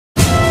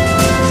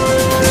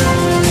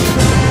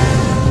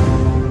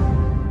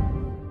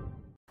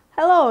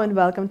Hello and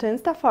welcome to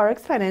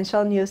InstaForex's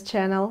financial news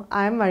channel.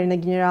 I'm Marina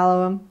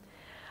Generalova.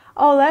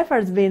 All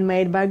efforts being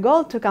made by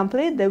gold to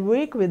complete the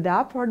week with the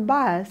upward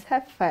bias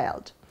have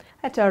failed.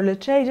 At early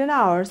trading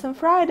hours on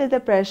Friday, the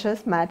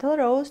precious metal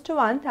rose to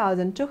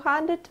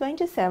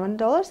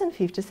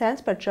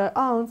 $1,227.50 per troy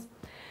ounce.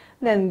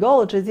 Then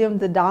gold resumed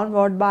the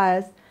downward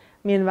bias.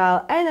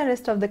 Meanwhile,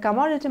 analysts of the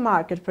commodity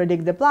market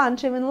predict the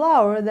plunge even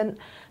lower than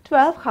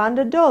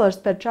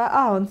 $1,200 per troy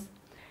ounce.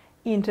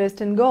 Interest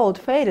in gold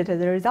faded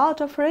as a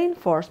result of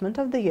reinforcement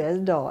of the US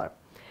dollar.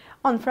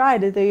 On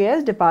Friday, the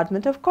US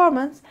Department of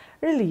Commerce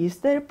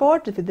released the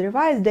report with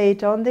revised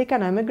data on the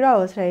economic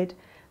growth rate.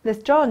 The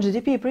strong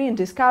GDP print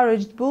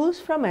discouraged bulls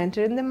from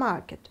entering the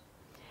market.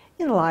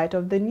 In light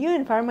of the new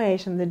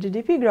information, the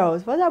GDP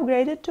growth was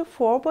upgraded to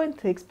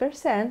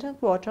 4.6%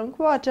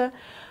 quarter-on-quarter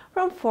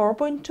from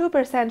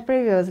 4.2%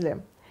 previously.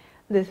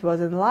 This was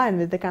in line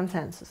with the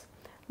consensus.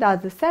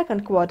 Thus, the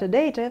second quarter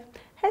data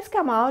has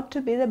come out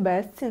to be the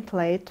best since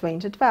late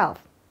 2012.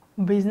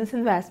 Business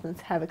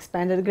investments have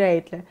expanded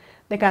greatly.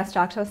 The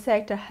construction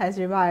sector has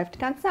revived,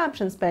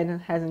 consumption spending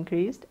has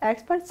increased,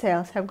 export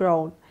sales have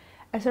grown.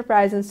 A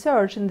surprising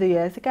surge in the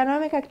US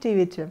economic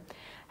activity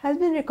has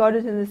been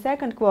recorded in the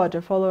second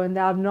quarter following the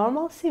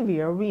abnormal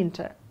severe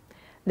winter.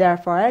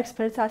 Therefore,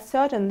 experts are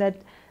certain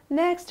that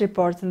next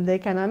reports in the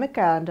economic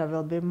calendar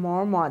will be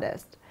more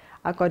modest.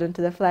 According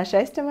to the flash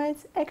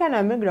estimates,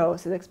 economic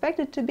growth is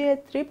expected to be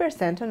at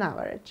 3% on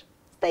average.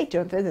 Stay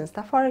tuned with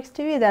InstaForex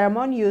TV, there are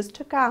more news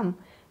to come.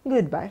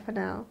 Goodbye for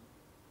now.